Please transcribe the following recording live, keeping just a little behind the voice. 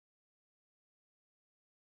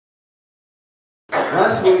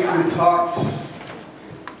Last week we talked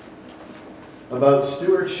about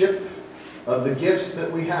stewardship of the gifts that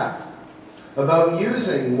we have, about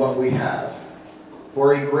using what we have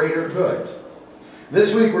for a greater good.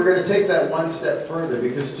 This week we're going to take that one step further,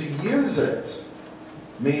 because to use it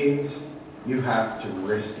means you have to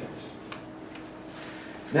risk it.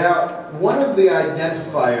 Now, one of the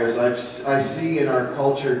identifiers I see in our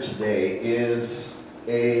culture today is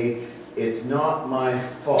 "it's not my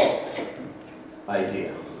fault"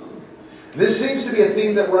 idea. This seems to be a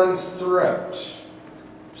theme that runs throughout.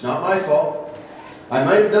 It's not my fault. I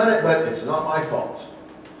might have done it, but it's not my fault.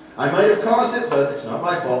 I might have caused it, but it's not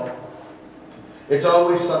my fault. It's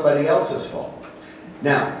always somebody else's fault.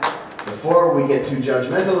 Now, before we get too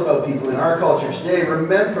judgmental about people in our culture today,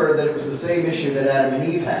 remember that it was the same issue that Adam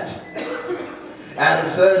and Eve had. Adam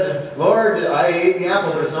said, "Lord, I ate the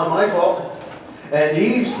apple, but it's not my fault." And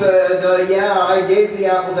Eve said, "Yeah, I gave the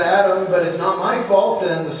apple to Adam, but it's not my fault."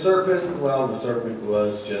 And the serpent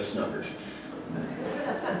was just snuggered.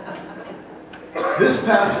 This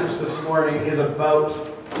passage this morning is about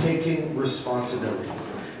taking responsibility.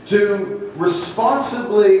 To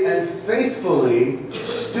responsibly and faithfully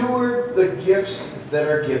steward the gifts that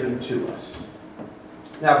are given to us.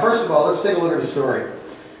 Now, first of all, let's take a look at the story.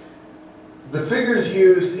 The figures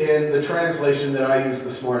used in the translation that I used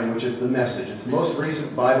this morning, which is the Message, it's the most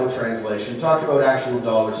recent Bible translation, talked about actual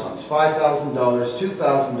dollar sums: $5,000,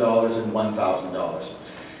 $2,000, and $1,000.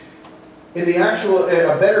 In the actual,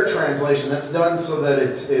 a better translation, that's done so that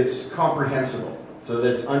it's comprehensible, so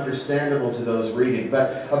that it's understandable to those reading.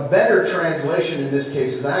 But a better translation in this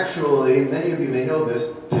case is actually, many of you may know this,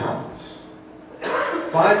 talents.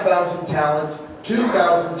 5,000 talents,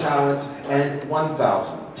 2,000 talents, and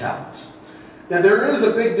 1,000 talents. Now, there is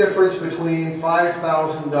a big difference between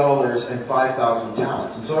 $5,000 and 5,000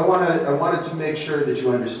 talents. And so I wanted to make sure that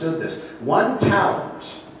you understood this. 1 talent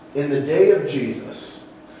in the day of Jesus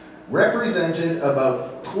represented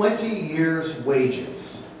about 20 years'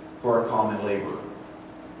 wages for a common laborer.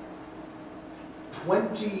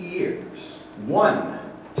 20 years. 1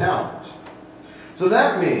 talent. So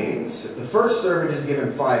that means if the first servant is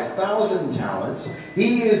given 5,000 talents,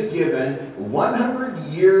 he is given 100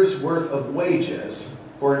 years' worth of wages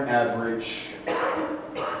for an average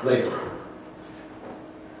laborer.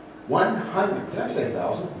 100. Did I say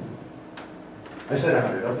 1,000? I said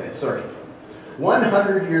 100. Okay, sorry.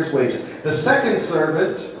 100 years' wages. The second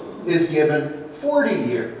servant is given 40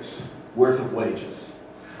 years' worth of wages.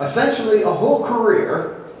 Essentially a whole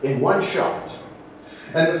career in one shot.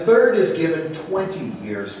 And the third is given 20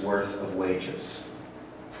 years' worth of wages.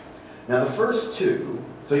 Now the first two,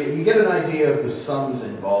 so you get an idea of the sums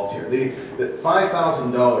involved here. The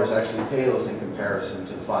 $5,000 actually pales in comparison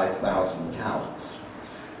to the 5,000 talents.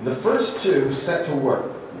 And the first two set to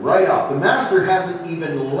work right off. The master hasn't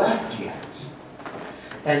even left yet.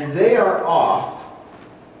 And they are off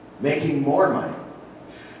making more money.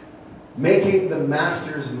 Making the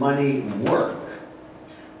master's money work.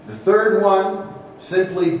 The third one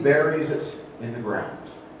simply buries it in the ground.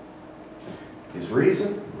 His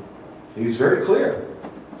reason? He's very clear.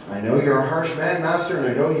 "I know you're a harsh man, master, and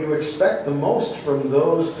I know you expect the most from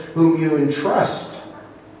those whom you entrust.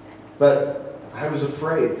 But I was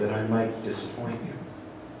afraid that I might disappoint you."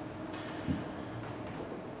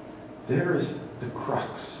 There is the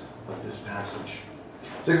crux of this passage.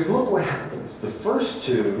 Because look what happens. The first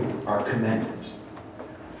two are commended.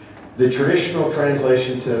 The traditional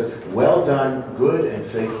translation says, "Well done, good and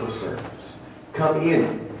faithful servants. Come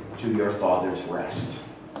in to your Father's rest."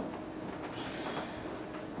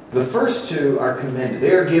 The first two are commended.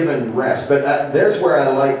 They are given rest. But there's where I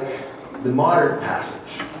like the modern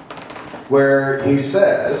passage, where he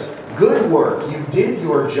says, "Good work. You did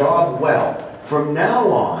your job well. From now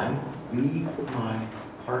on, be my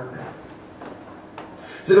partner."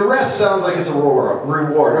 So the rest sounds like it's a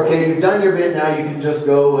reward. Okay, you've done your bit, now you can just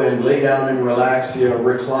go and lay down and relax,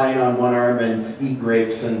 recline on one arm and eat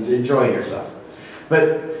grapes and enjoy yourself.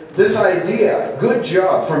 But this idea, good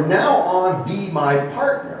job, from now on be my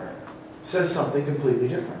partner, says something completely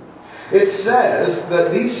different. It says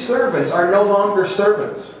that these servants are no longer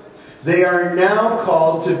servants. They are now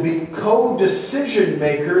called to be co-decision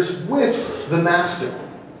makers with the master.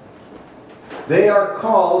 They are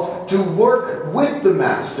called to work with the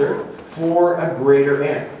master for a greater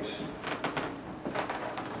end.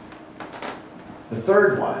 The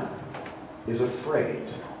third one is afraid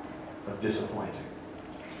of disappointing.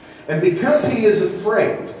 And because he is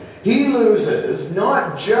afraid, he loses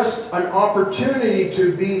not just an opportunity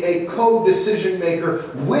to be a co-decision maker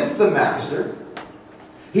with the master,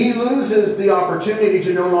 He loses the opportunity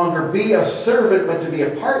to no longer be a servant, but to be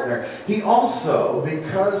a partner. He also,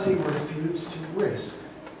 because he refused to risk,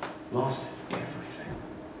 lost everything.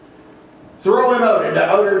 Throw him out into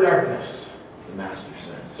outer darkness, the master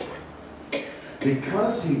says.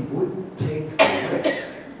 Because he wouldn't take the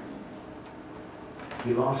risk,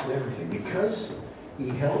 he lost everything. Because he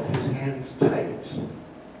held his hands tight,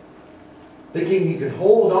 thinking he could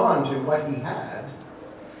hold on to what he had,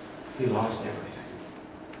 he lost everything.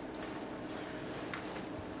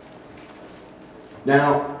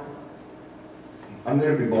 Now, I'm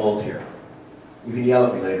going to be bold here. You can yell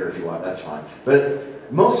at me later if you want, that's fine.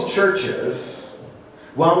 But most churches,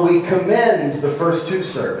 while we commend the first two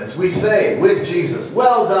servants, we say with Jesus,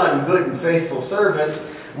 well done, good and faithful servants,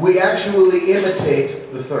 we actually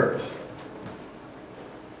imitate the third.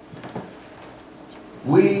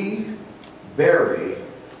 We bury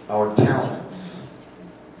our talents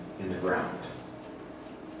in the ground.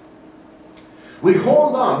 We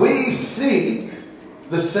hold on. We seek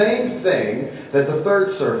the same thing that the third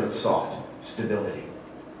servant sought, stability.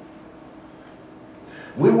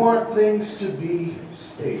 We want things to be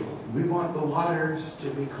stable. We want the waters to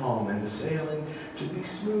be calm and the sailing to be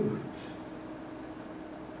smooth.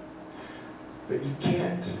 But you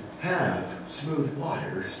can't have smooth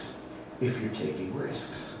waters if you're taking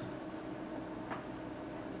risks.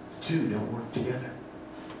 The two don't work together.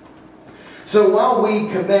 So while we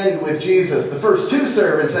commend with Jesus the first two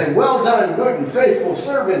servants, saying, well done, good and faithful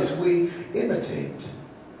servants, we imitate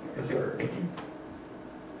the third.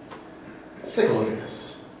 Let's take a look at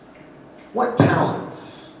this. What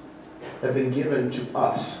talents have been given to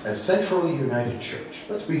us as Central United Church?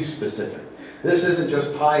 Let's be specific. This isn't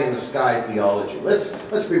just pie in the sky theology. Let's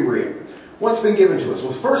be real. What's been given to us?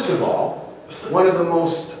 Well, first of all, one of the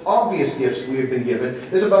most obvious gifts we have been given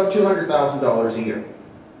is about $200,000 a year.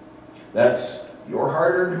 That's your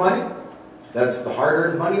hard-earned money. That's the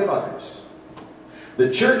hard-earned money of others.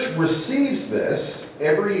 The church receives this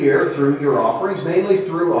every year through your offerings, mainly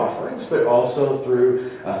through offerings, but also through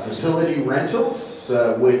facility rentals,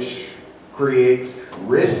 which creates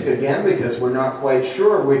risk again because we're not quite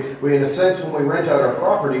sure. We, in a sense, when we rent out our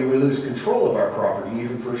property, we lose control of our property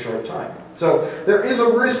even for a short time. So there is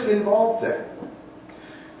a risk involved there.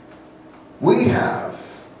 We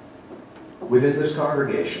have, within this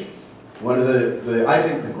congregation, one of I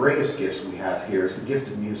think the greatest gifts we have here is the gift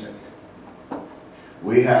of music.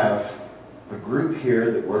 We have a group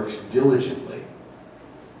here that works diligently,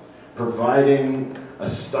 providing a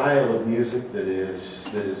style of music that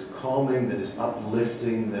is calming, that is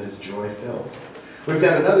uplifting, that is joy-filled. We've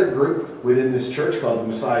got another group within this church called the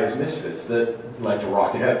Messiah's Misfits that like to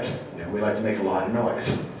rock it out. We like to make a lot of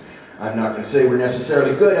noise. I'm not going to say we're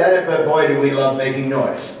necessarily good at it, but boy, do we love making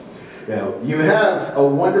noise. You have a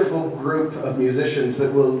wonderful group of musicians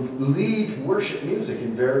that will lead worship music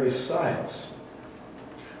in various styles.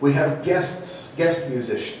 We have guest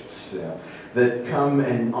musicians that come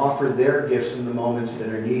and offer their gifts in the moments that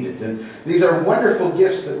are needed. And these are wonderful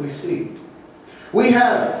gifts that we see. We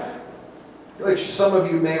have, which some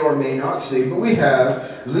of you may or may not see, but we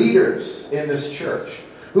have leaders in this church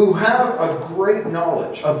who have a great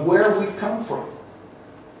knowledge of where we've come from.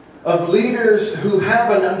 Of leaders who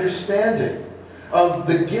have an understanding of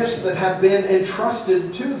the gifts that have been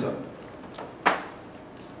entrusted to them.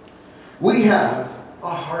 We have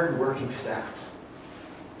a hard-working staff.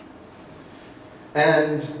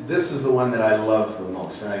 And this is the one that I love the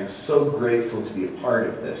most, and I'm so grateful to be a part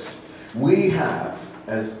of this. We have,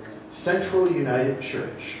 as Central United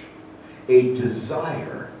Church, a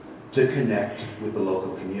desire to connect with the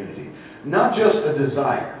local community. Not just a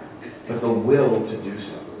desire, but the will to do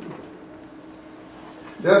so.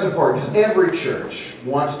 So that's important, because every church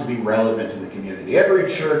wants to be relevant in the community. Every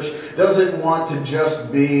church doesn't want to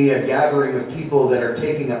just be a gathering of people that are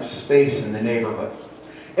taking up space in the neighborhood.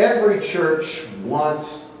 Every church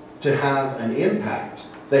wants to have an impact.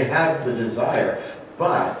 They have the desire,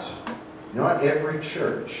 but not every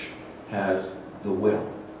church has the will.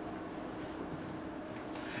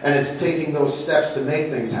 And it's taking those steps to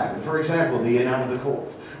make things happen. For example, the In Out of the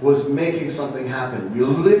Cold was making something happen. You're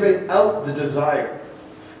living out the desire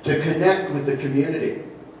to connect with the community.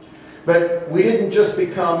 But we didn't just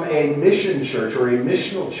become a mission church or a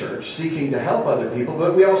missional church seeking to help other people,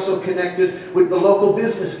 but we also connected with the local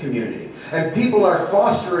business community. And people are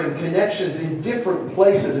fostering connections in different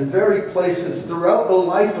places, in varied places throughout the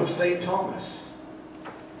life of St. Thomas.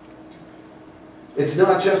 It's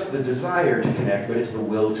not just the desire to connect, but it's the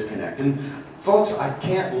will to connect. And folks, I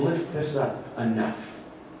can't lift this up enough.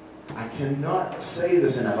 I cannot say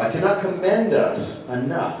this enough. I cannot commend us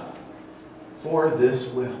enough for this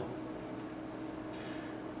will.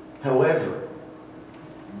 However,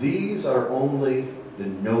 these are only the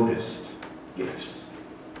noticed gifts.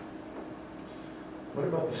 What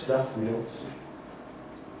about the stuff we don't see?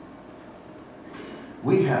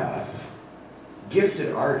 We have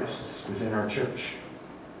gifted artists within our church.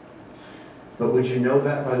 But would you know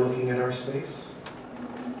that by looking at our space?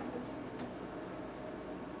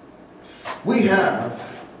 We have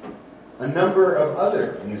a number of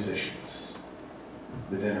other musicians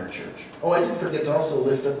within our church. Oh, I did forget to also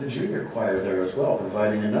lift up the junior choir there as well,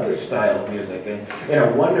 providing another style of music in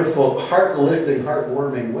a wonderful, heart-lifting,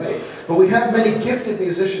 heartwarming way. But we have many gifted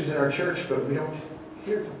musicians in our church, but we don't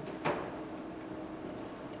hear them.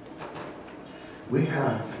 We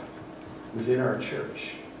have within our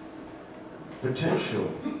church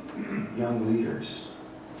potential young leaders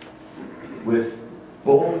with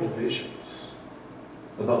bold visions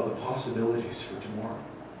about the possibilities for tomorrow.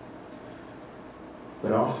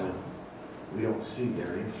 But often, we don't see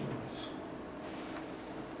their influence.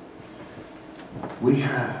 We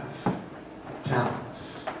have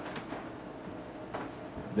talents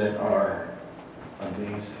that are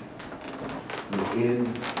amazing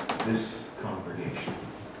within this congregation.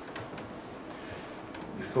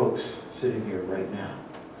 You folks sitting here right now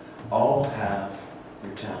all have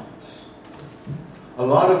your talents. A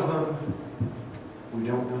lot of them we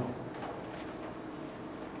don't know.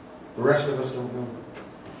 The rest of us don't know.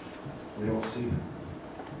 We don't see them.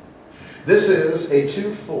 This is a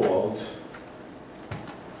twofold,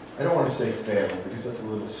 I don't want to say fail because that's a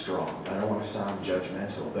little strong. I don't want to sound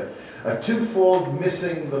judgmental, but a twofold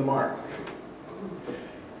missing the mark.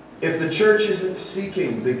 If the church isn't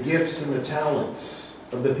seeking the gifts and the talents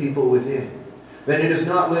of the people within, then it is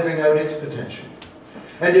not living out its potential.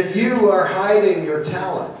 And if you are hiding your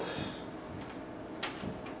talents,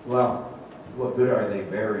 well, what good are they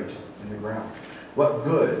buried in the ground? What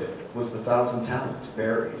good was the 1,000 talents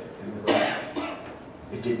buried in the ground?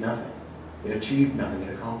 It did nothing. It achieved nothing.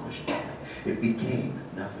 It accomplished nothing. It became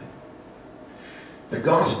nothing. The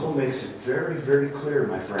gospel makes it very, very clear,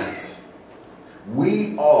 my friends.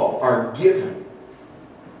 We all are given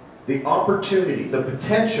the opportunity, the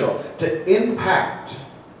potential to impact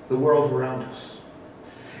the world around us.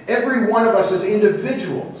 Every one of us as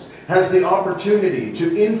individuals has the opportunity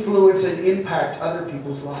to influence and impact other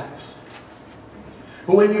people's lives.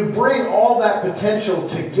 But when you bring all that potential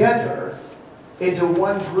together into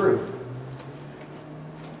one group,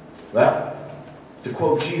 well, to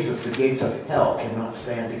quote Jesus, the gates of hell cannot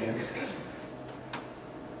stand against it.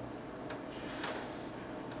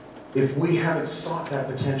 If we haven't sought that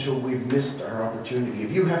potential, we've missed our opportunity.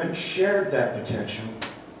 If you haven't shared that potential,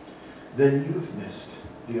 then you've missed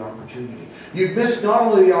the opportunity. You've missed not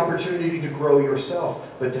only the opportunity to grow yourself,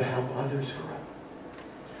 but to help others grow.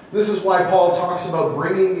 This is why Paul talks about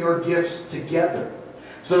bringing your gifts together,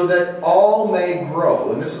 so that all may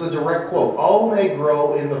grow, and this is a direct quote, all may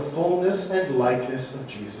grow in the fullness and likeness of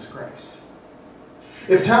Jesus Christ.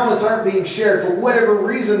 If talents aren't being shared, for whatever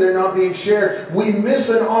reason they're not being shared, we miss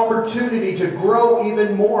an opportunity to grow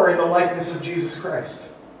even more in the likeness of Jesus Christ.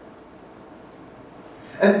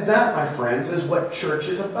 And that, my friends, is what church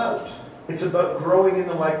is about. It's about growing in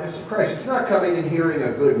the likeness of Christ. It's not coming and hearing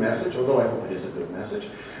a good message, although I hope it is a good message.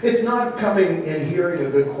 It's not coming and hearing a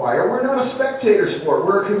good choir. We're not a spectator sport.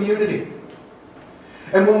 We're a community.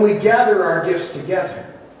 And when we gather our gifts together,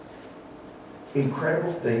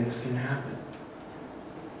 incredible things can happen.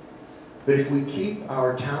 But if we keep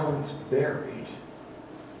our talents buried,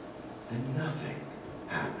 then nothing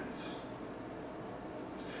happens.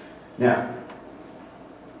 Now,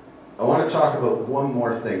 I want to talk about one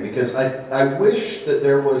more thing, because I wish that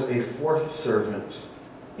there was a fourth servant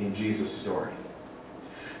in Jesus' story.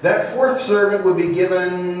 That fourth servant would be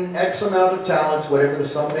given X amount of talents, whatever the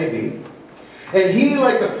sum may be. And he,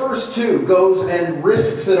 like the first two, goes and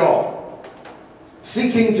risks it all,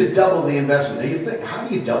 seeking to double the investment. Now you think, how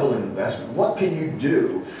do you double an investment? What can you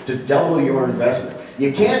do to double your investment?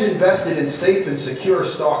 You can't invest it in safe and secure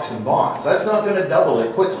stocks and bonds. That's not going to double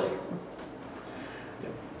it quickly.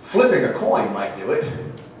 Flipping a coin might do it.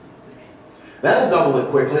 That'll double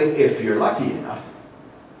it quickly if you're lucky enough.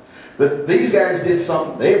 But these guys did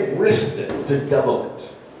something. They risked it to double it.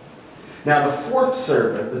 Now the fourth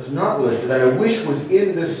servant that's not listed, that I wish was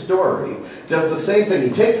in this story, does the same thing. He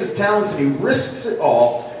takes his talents and he risks it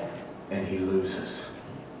all, and he loses.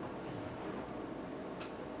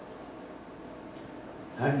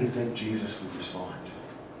 How do you think Jesus would respond?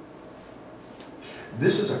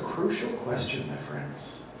 This is a crucial question, my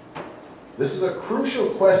friends. This is a crucial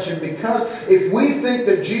question, because if we think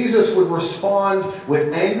that Jesus would respond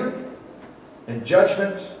with anger and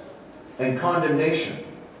judgment and condemnation,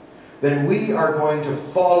 then we are going to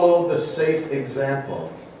follow the safe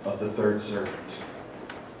example of the third servant.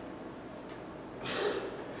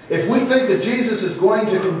 If we think that Jesus is going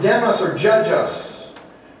to condemn us or judge us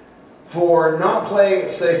for not playing it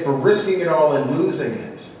safe, for risking it all and losing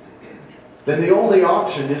it, then the only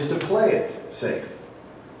option is to play it safe.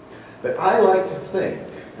 But I like to think,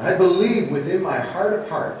 I believe within my heart of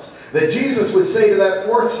hearts, that Jesus would say to that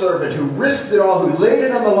fourth servant who risked it all, who laid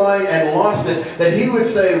it on the line and lost it, that he would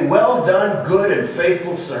say, "Well done, good and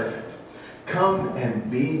faithful servant. Come and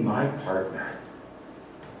be my partner."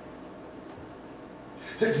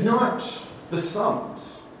 So it's not the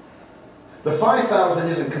sums. The 5,000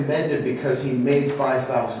 isn't commended because he made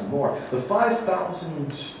 5,000 more. The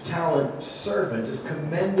 5,000 talent servant is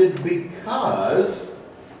commended because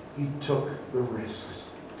he took the risks.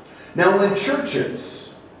 Now, when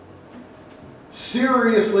churches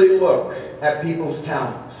seriously look at people's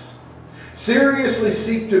talents, seriously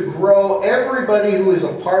seek to grow everybody who is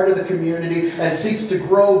a part of the community, and seeks to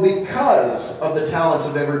grow because of the talents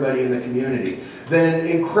of everybody in the community, then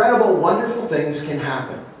incredible, wonderful things can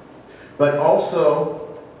happen. But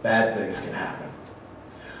also, bad things can happen.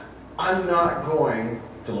 I'm not going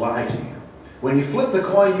to lie to you. When you flip the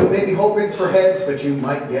coin, you may be hoping for heads, but you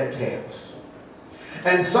might get tails.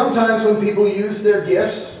 And sometimes when people use their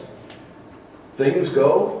gifts, things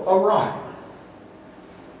go awry.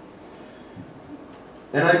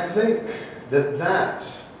 And I think that that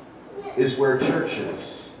is where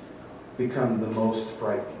churches become the most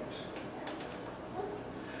frightened.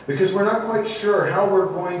 Because we're not quite sure how we're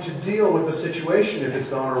going to deal with the situation if it's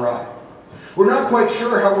gone awry. We're not quite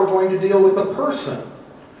sure how we're going to deal with the person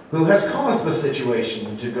who has caused the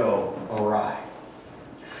situation to go awry.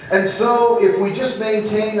 And so, if we just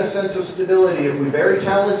maintain a sense of stability, if we bury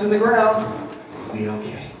talents in the ground, we'll be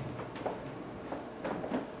okay.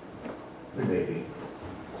 Maybe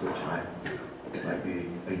for time. It might be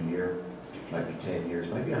a year, it might be 10 years,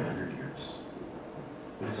 it might be 100 years.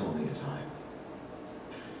 But it's only a time.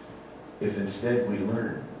 If instead we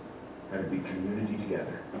learn how to be community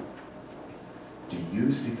together, to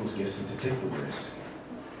use people's gifts and to take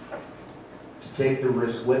the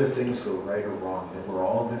risk, whether things go right or wrong, that we're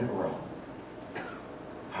all going to grow,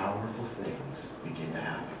 powerful things begin to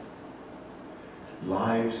happen.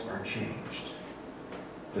 Lives are changed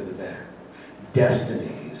for the better.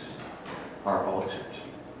 Destinies are altered.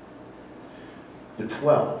 The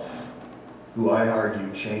 12, who I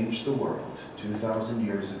argue changed the world 2,000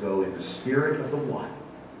 years ago in the spirit of the one,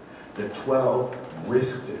 the 12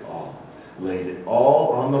 risked it all, laid it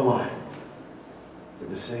all on the line for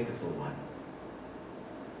the sake of the one.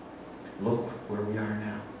 Look where we are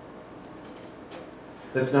now.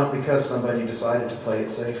 That's not because somebody decided to play it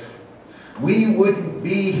safe. We wouldn't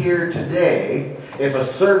be here today if a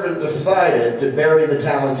servant decided to bury the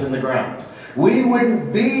talents in the ground. We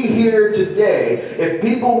wouldn't be here today if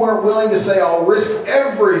people weren't willing to say, "I'll risk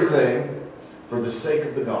everything for the sake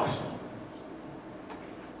of the gospel."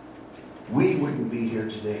 We wouldn't be here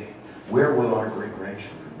today. Where will our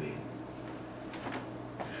great-grandchildren be?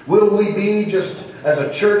 Will we be, just as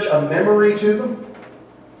a church, a memory to them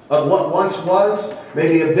of what once was?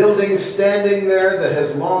 Maybe a building standing there that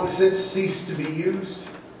has long since ceased to be used?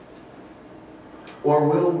 Or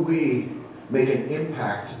will we make an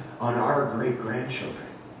impact on our great-grandchildren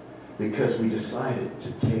because we decided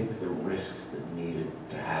to take the risks that needed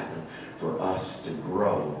to happen for us to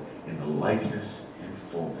grow in the likeness and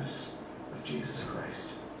fullness of Jesus Christ?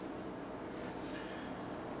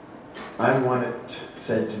 I want it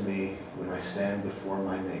said to me when I stand before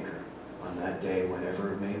my Maker on that day,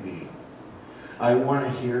 whenever it may be. I want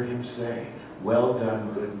to hear him say, "Well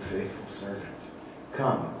done, good and faithful servant.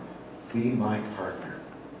 Come, be my partner."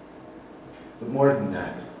 But more than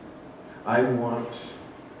that, I want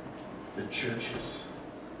the churches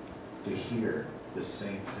to hear the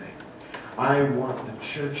same thing. I want the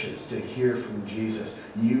churches to hear from Jesus,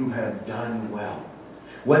 "You have done well.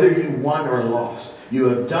 Whether you won or lost, you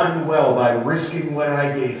have done well by risking what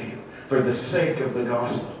I gave you for the sake of the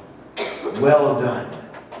gospel. Well done.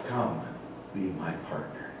 Come, be my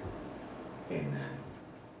partner." Amen.